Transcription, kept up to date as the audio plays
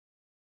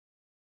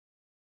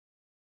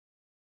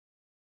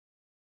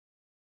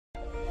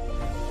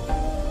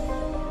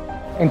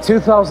In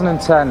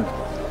 2010,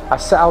 I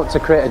set out to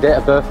create a date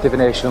of birth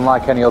divination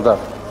unlike any other.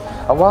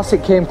 And whilst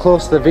it came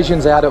close to the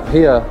visions I had up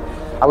here,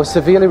 I was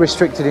severely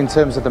restricted in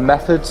terms of the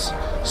methods,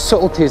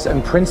 subtleties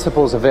and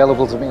principles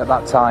available to me at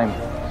that time.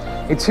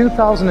 In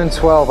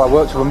 2012, I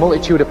worked with a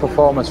multitude of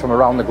performers from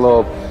around the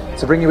globe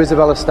to bring you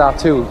Isabella's Star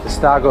 2, the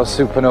Star Goes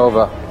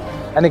Supernova.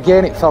 And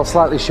again, it fell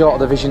slightly short of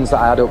the visions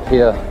that I had up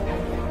here.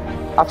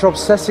 After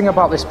obsessing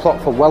about this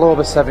plot for well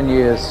over 7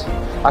 years,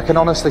 I can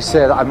honestly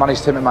say that I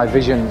managed to make my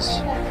visions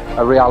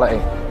a reality.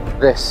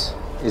 This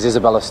is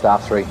Isabella's Star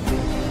 3.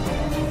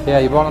 Yeah,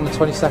 you're born on the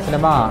 22nd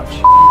of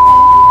March.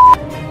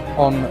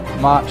 On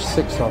March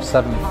 6th or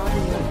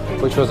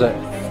 7th. Which was it?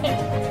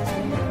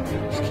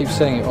 Just keep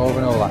saying it over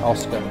and over like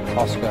Oscar,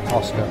 Oscar,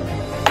 Oscar.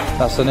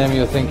 That's the name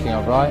you were thinking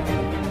of, right?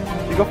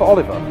 You go for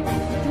Oliver?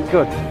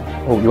 Good.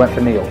 Oh, you went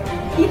for Neil?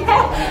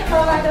 Yeah.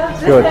 Oh my gosh.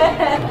 Good.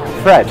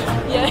 Fred?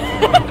 Yeah.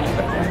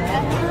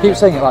 Keep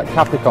saying it like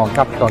Capricorn,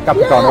 Capricorn,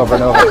 Capricorn over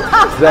and over.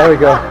 There we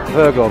go.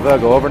 Virgo,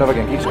 Virgo, over and over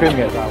again. Keep screaming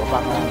it.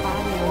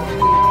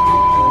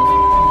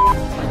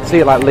 See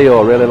it like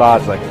Leo really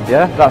largely.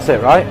 Yeah? That's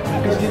it, right?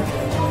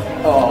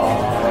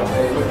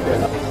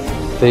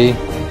 The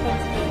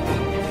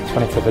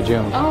 25th of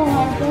June. Oh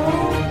my god.